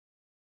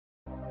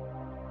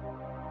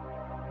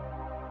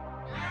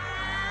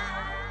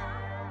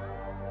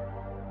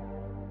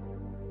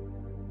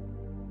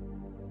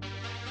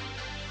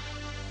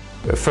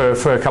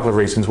For a couple of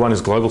reasons. One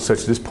is global search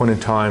at this point in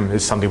time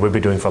is something we've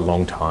been doing for a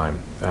long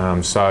time.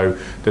 So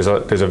there's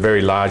a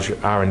very large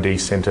R&D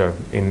centre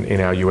in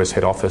our US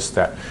head office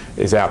that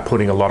is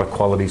outputting a lot of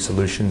quality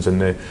solutions,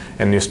 and the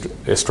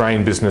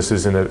Australian business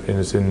is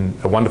in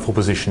a wonderful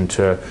position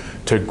to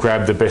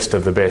grab the best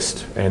of the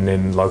best and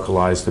then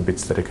localise the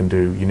bits that it can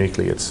do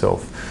uniquely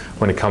itself.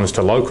 When it comes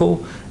to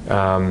local,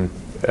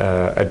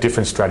 a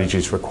different strategy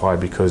is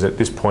required, because at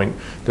this point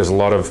there's a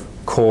lot of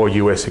core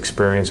US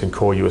experience and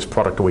core US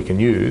product that we can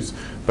use,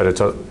 but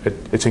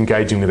it's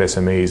engaging with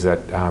SMEs that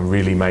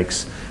really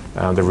makes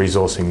the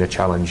resourcing the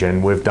challenge,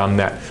 and we've done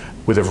that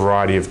with a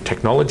variety of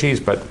technologies,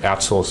 but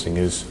outsourcing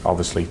is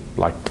obviously,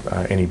 like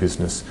any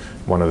business,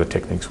 one of the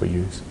techniques we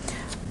use.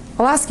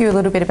 I'll ask you a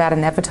little bit about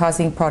an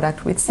advertising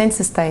product. With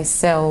Census, they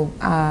sell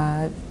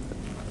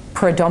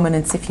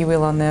predominance, if you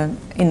will,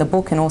 in the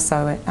book and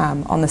also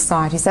on the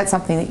site. Is that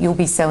something that you'll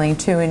be selling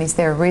too, and is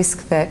there a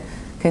risk that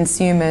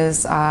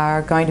consumers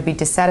are going to be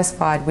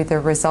dissatisfied with a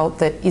result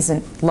that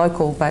isn't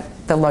local, but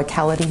the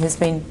locality has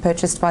been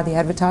purchased by the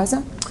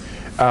advertiser?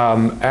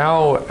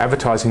 Our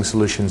advertising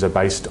solutions are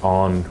based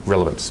on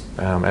relevance,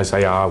 as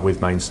they are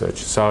with main search.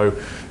 So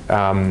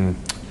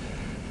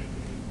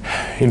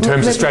in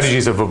terms of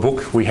strategies of a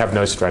book, we have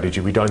no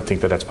strategy. We don't think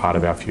that that's part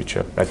of our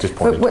future at this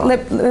point in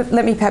time.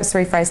 Let me perhaps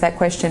rephrase that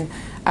question.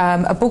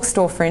 A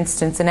bookstore, for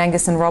instance, an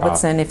Angus and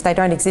Robertson, if they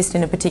don't exist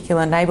in a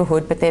particular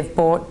neighbourhood, but they've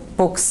bought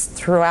books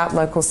throughout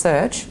local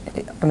search,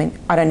 I mean,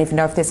 I don't even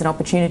know if there's an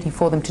opportunity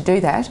for them to do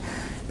that,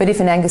 but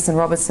if an Angus and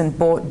Robertson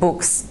bought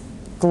books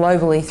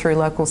globally through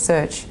local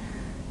search,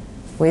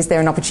 well, is there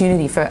an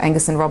opportunity for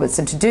Angus and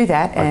Robertson to do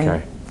that,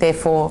 and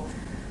therefore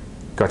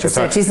Gotcha. the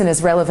search isn't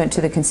as relevant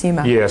to the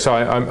consumer? Yeah, so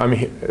I'm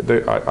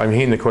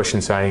hearing the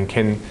question saying,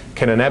 can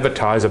an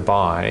advertiser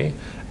buy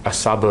a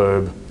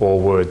suburb or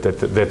word that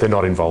they're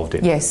not involved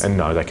in? Yes. And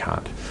no, they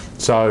can't.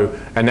 So,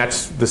 and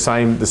that's the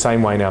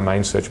same way in our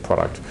main search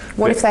product.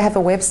 What if they have a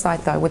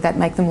website though? Would that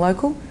make them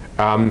local?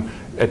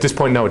 At this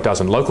point, no, it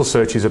doesn't. Local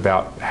search is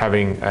about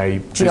having a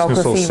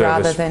business or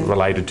service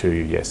related to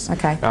you, yes.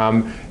 Okay.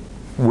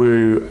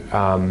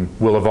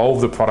 We'll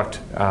evolve the product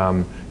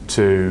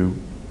to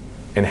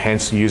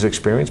enhance the user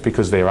experience,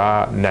 because there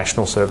are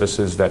national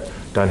services that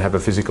don't have a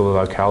physical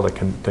locale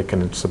that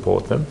can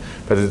support them.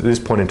 But at this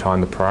point in time,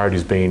 the priority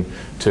has been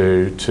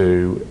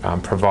to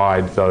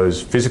provide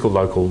those physical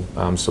local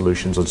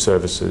solutions and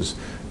services,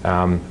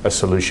 a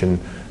solution,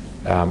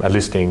 a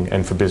listing,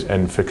 and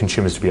for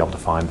consumers to be able to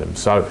find them.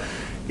 So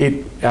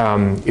it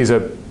is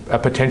a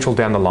potential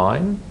down the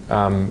line,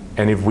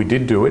 and if we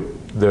did do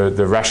it,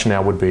 the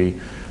rationale would be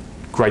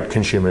great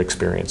consumer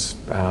experience,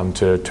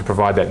 to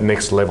provide that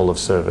next level of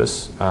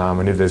service,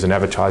 and if there's an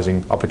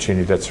advertising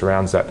opportunity that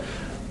surrounds that,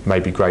 may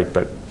be great.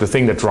 But the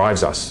thing that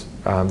drives us,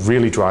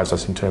 really drives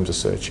us in terms of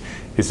search,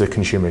 is the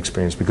consumer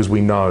experience, because we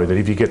know that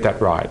if you get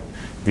that right,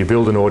 if you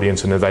build an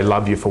audience and if they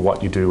love you for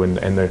what you do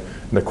and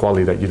the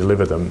quality that you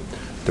deliver them,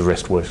 the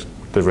rest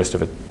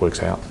of it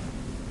works out.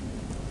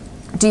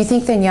 Do you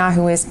think then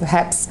Yahoo is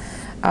perhaps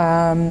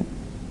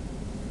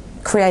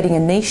creating a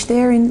niche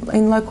there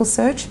in local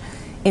search,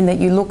 in that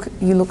you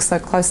look so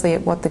closely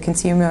at what the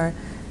consumer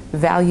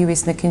value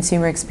is and the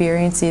consumer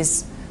experience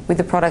is with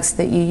the products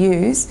that you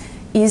use?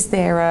 Is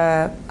there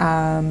a,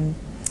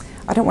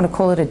 I don't want to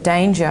call it a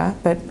danger,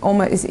 but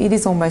it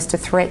is almost a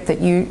threat that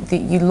you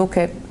look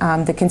at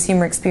the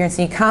consumer experience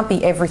and you can't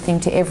be everything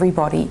to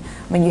everybody?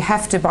 I mean, you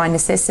have to, by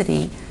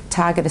necessity,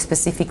 target a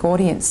specific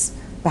audience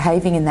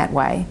behaving in that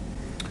way.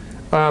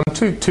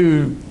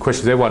 Two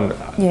questions there. One,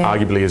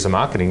 arguably, is a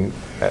marketing,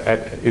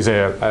 is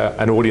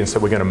an audience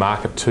that we're going to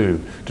market to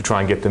try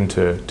and get them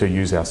to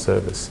use our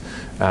service,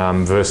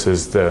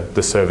 versus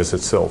the service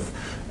itself.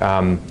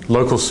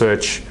 Local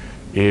search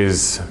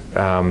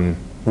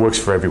works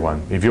for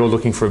everyone. If you're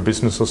looking for a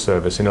business or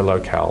service in a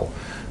locale,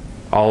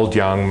 old,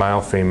 young,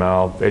 male,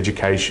 female,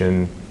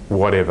 education,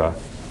 whatever,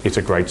 it's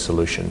a great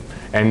solution.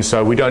 And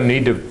so we don't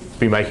need to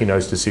be making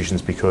those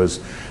decisions, because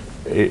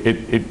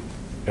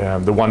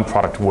the one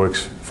product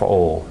works for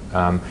all.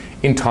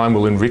 In time,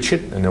 we'll enrich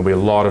it, and there'll be a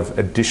lot of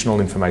additional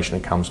information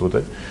that comes with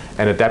it.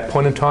 And at that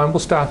point in time, we'll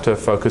start to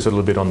focus a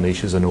little bit on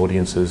niches and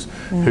audiences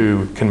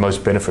who can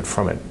most benefit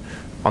from it.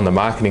 On the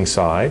marketing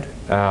side,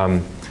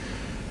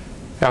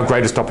 our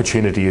greatest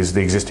opportunity is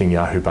the existing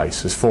Yahoo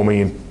base. There's 4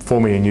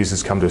 million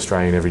users come to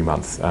Australia every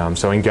month.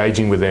 So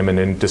engaging with them and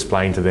then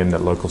displaying to them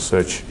that local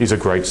search is a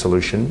great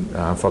solution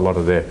for a lot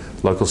of their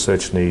local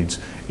search needs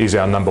is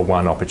our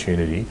 #1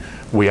 opportunity.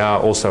 We are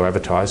also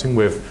advertising.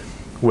 We've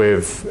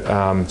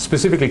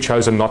specifically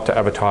chosen not to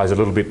advertise a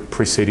little bit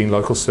preceding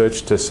local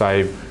search to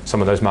save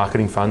some of those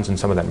marketing funds and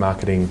some of that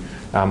marketing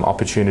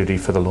opportunity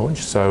for the launch.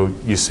 So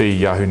you see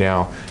Yahoo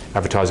now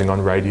advertising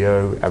on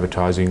radio,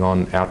 advertising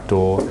on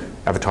outdoor,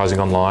 advertising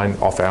online,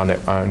 off our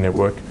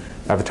network,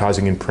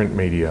 advertising in print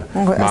media.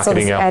 I saw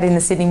this ad in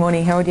the Sydney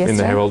Morning Herald yesterday. In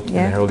the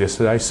Herald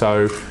yesterday.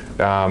 So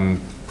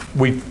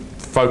we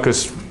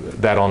focus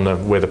that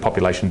on where the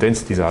population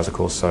densities are, of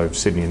course. So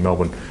Sydney and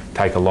Melbourne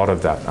take a lot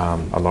of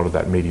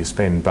that media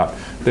spend. But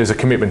there's a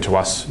commitment to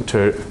us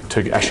to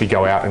actually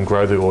go out and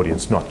grow the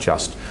audience, not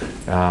just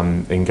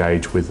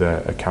engage with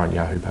a current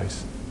Yahoo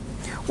base.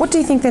 What do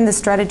you think then the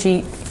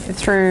strategy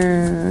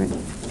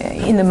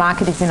in the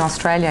market is in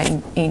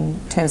Australia in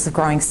terms of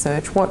growing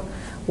search? What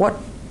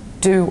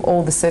do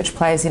all the search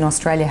players in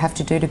Australia have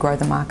to do to grow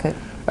the market?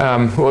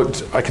 Well,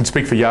 I can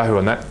speak for Yahoo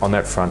on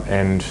that front,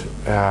 and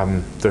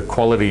the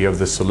quality of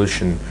the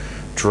solution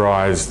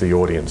drives the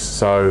audience.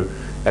 So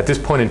at this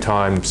point in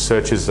time,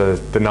 search is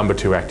the number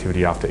 2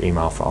 activity after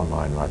email for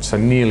online, right? So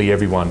nearly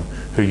everyone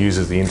who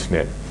uses the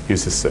internet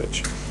uses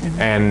search.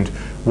 Mm-hmm. And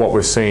what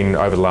we've seen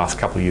over the last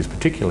couple of years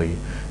particularly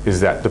is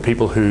that the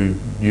people who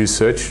use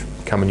search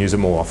come and use it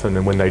more often,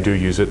 and when they do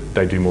use it,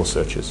 they do more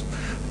searches.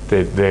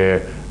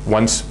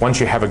 Once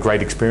you have a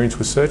great experience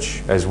with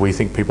search, as we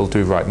think people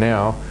do right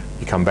now,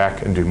 you come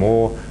back and do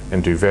more,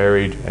 and do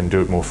varied, and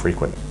do it more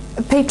frequent.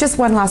 Pete, just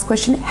one last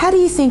question. How do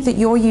you think that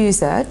your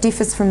user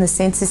differs from the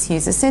Census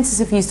user? Census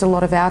have used a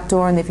lot of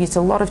outdoor and they've used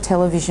a lot of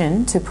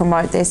television to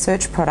promote their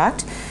search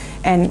product,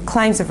 and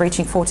claims of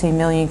reaching 14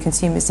 million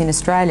consumers in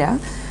Australia.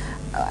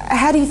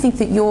 How do you think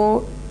that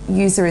your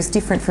user is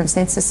different from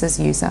Census's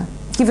user,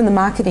 given the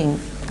marketing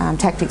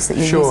tactics that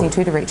you're using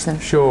to reach them?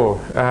 Sure.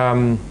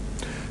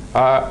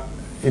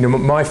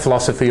 My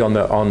philosophy on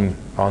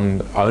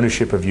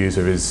ownership of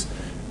user is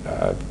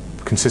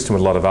consistent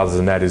with a lot of others,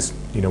 and that is,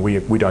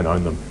 we don't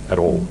own them at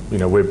all.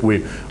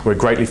 We're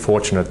greatly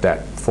fortunate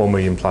that 4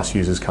 million plus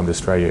users come to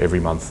Australia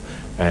every month,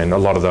 and a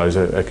lot of those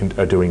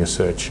are doing a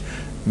search.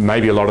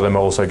 Maybe a lot of them are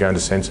also going to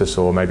Census,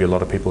 or maybe a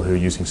lot of people who are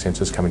using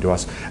Census coming to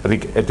us. I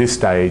think at this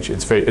stage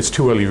it's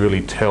too early to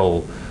really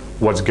tell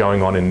what's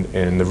going on,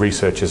 and the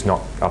research is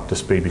not up to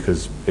speed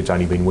because it's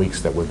only been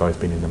weeks that we've both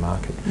been in the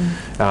market.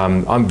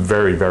 I'm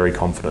very, very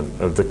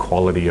confident of the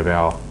quality of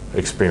our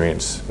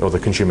experience, or the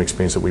consumer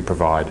experience that we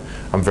provide.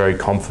 I'm very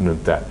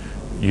confident that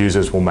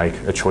users will make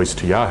a choice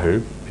to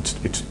Yahoo.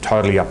 It's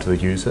totally up to the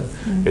user.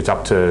 It's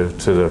up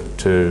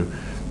to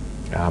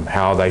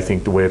how they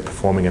think we're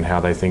performing and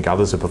how they think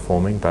others are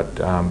performing. But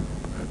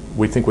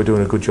we think we're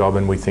doing a good job,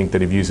 and we think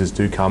that if users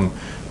do come,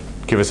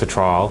 give us a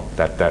trial,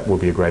 that will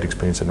be a great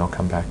experience, and they'll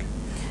come back.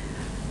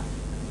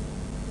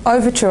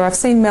 Overture, I've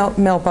seen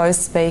Mel Bose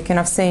speak, and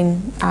I've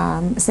seen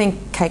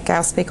Kate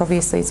Gale speak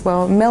obviously as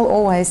well. Mel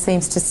always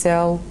seems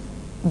to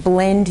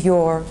blend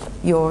your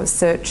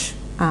search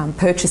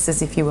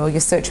purchases, if you will,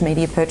 your search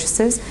media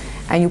purchases,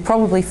 and you'll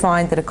probably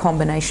find that a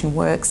combination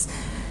works.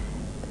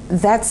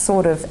 That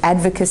sort of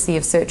advocacy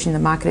of search in the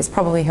market is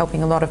probably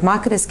helping a lot of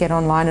marketers get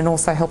online, and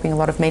also helping a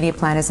lot of media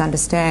planners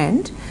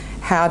understand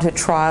how to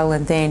trial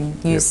and then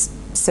use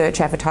search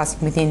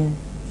advertising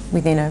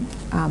within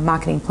a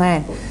marketing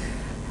plan.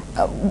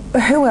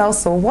 Who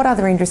else, or what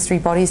other industry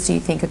bodies do you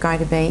think are going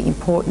to be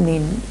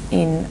important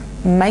in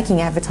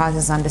making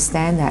advertisers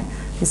understand that?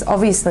 Because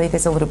obviously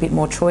there's a little bit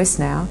more choice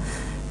now,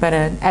 but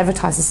an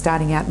advertiser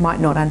starting out might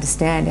not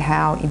understand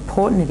how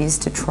important it is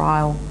to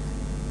trial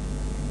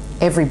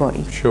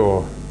everybody.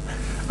 Sure.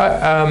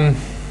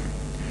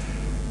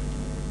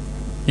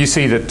 You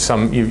see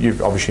that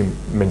you've obviously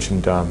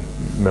mentioned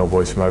Mel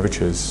Boyce from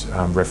Overture's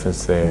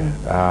reference there.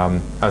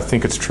 I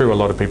think it's true, a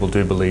lot of people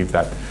do believe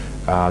that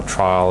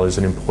trial is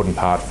an important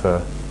part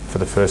for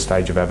the first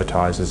stage of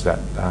advertisers, that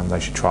they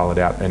should trial it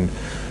out. And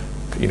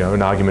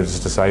an argument is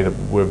to say that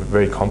we're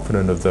very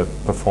confident of the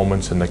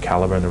performance and the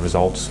calibre and the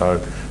results.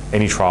 So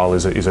any trial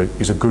is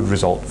a good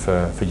result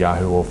for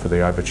Yahoo or for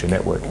the Overture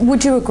network.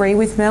 Would you agree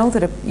with Mel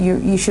that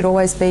you should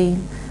always be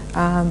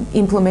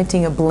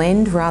implementing a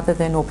blend rather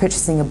than, or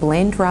purchasing a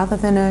blend rather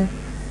than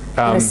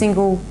a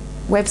single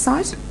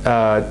website?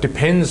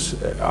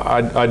 Depends.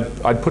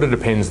 I'd put it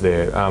depends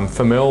there.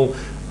 For Mel,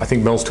 I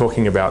think Mel's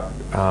talking about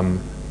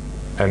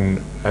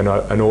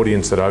an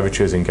audience that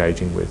Overture is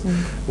engaging with.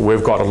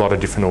 We've got a lot of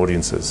different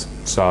audiences,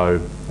 so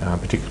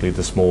particularly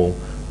the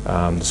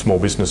small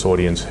business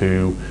audience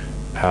who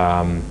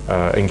are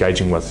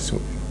engaging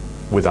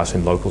with us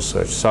in local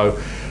search. So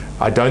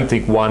I don't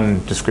think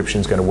one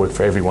description is going to work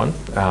for everyone.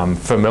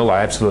 For Mel,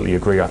 I absolutely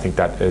agree. I think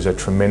that is a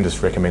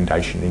tremendous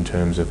recommendation in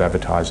terms of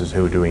advertisers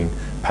who are doing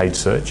paid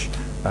search.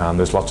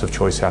 There's lots of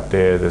choice out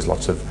there. There's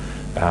lots of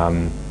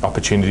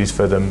opportunities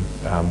for them.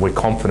 We're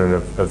confident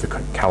of the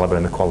calibre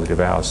and the quality of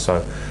ours,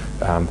 so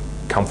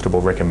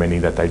comfortable recommending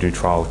that they do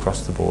trial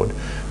across the board.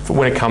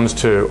 When it comes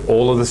to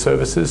all of the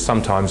services,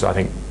 sometimes I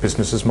think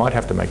businesses might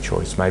have to make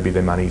choice. Maybe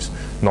their money's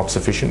not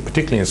sufficient,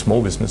 particularly in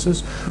small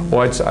businesses,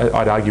 or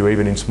I'd argue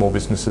even in small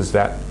businesses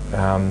that they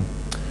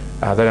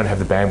don't have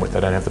the bandwidth, they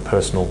don't have the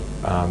personal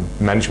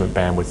management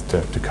bandwidth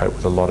to cope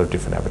with a lot of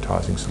different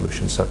advertising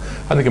solutions. So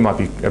I think it might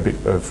be a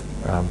bit of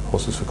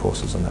horses for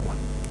courses on that one.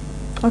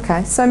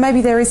 Okay, so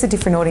maybe there is a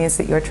different audience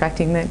that you're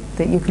attracting that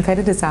your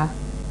competitors are?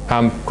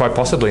 Quite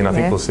possibly, and I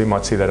think we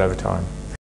might see that over time.